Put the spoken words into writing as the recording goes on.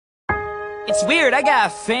It's weird, I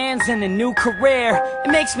got fans and a new career.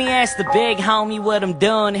 It makes me ask the big homie what I'm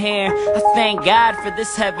doing here. I thank God for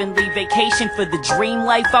this heavenly vacation, for the dream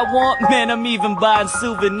life I want. Man, I'm even buying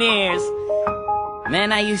souvenirs.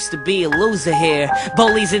 Man, I used to be a loser here.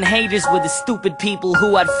 Bullies and haters were the stupid people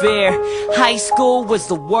who I'd fear. High school was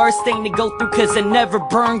the worst thing to go through, cause I never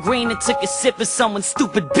burned green and took a sip of someone's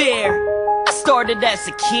stupid beer. I started as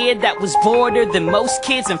a kid that was border than most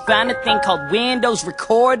kids and found a thing called Windows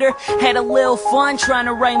Recorder. Had a little fun trying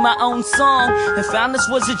to write my own song, and found this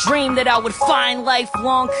was a dream that I would find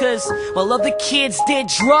lifelong. Cause while other kids did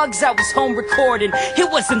drugs, I was home recording.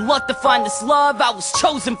 It wasn't luck to find this love, I was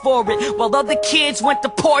chosen for it. While other kids went to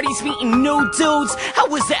parties meeting new dudes, I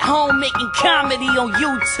was at home making comedy on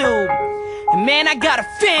YouTube. And man, I got a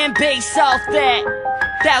fan base off that.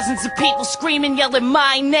 Thousands of people screaming, yelling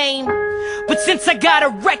my name. But since I got a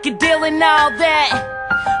record deal and all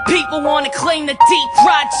that, people wanna claim the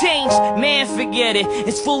D-Pryde changed. Man, forget it,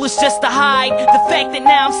 it's foolish just to hide the fact that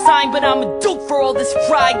now I'm signed. But I'm a duke for all this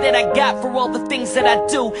pride that I got, for all the things that I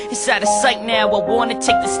do. It's out of sight now, I wanna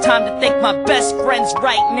take this time to thank my best friends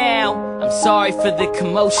right now. I'm sorry for the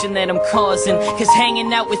commotion that I'm causing, cause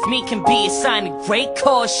hanging out with me can be a sign of great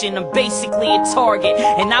caution. I'm basically a target,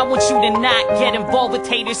 and I want you to not get involved with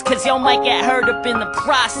haters, cause y'all might get hurt up in the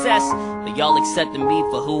process. But y'all accepting me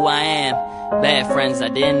for who I am. Bad friends, I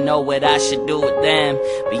didn't know what I should do with them,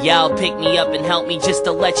 but y'all pick me up and help me just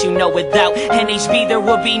to let you know, without NHB there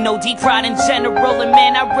would be no D-Pryde in general. And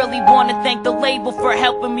man, I really wanna thank the label for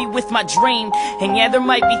helping me with my dream. And yeah, there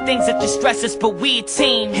might be things that distress us, but we a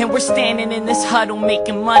team, and we're standing in this huddle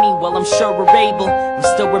making money. Well, I'm sure we're able. I'm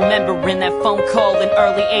still remembering that phone call in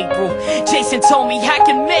early April. Jason told me I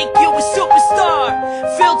can make you a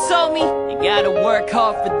superstar. Phil told me you gotta work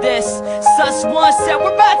hard for this. Sus One said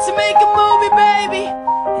we're about to make a movie, baby,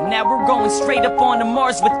 and now we're going straight up on to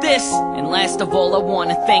Mars with this. And last of all, I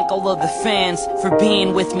wanna thank all of the fans for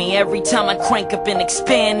being with me every time I crank up and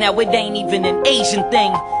expand. Now it ain't even an Asian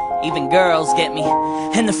thing, even girls get me.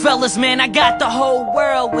 And the fellas, man, I got the whole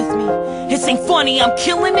world with me. This ain't funny, I'm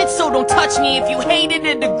killing it, so don't touch me. If you hated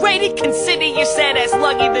or degraded, consider your sad ass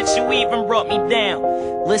lucky that you even brought me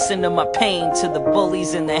down. Listen to my pain, to the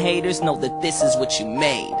bullies and the haters, know that this is what you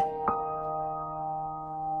made.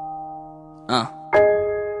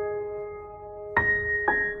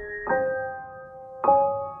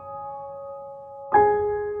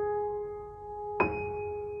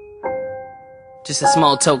 Just a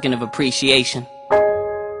small token of appreciation.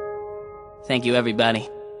 Thank you, everybody.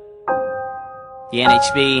 The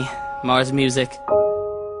NHB, Mars Music,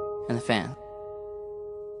 and the fan.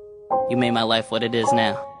 You made my life what it is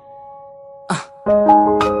now.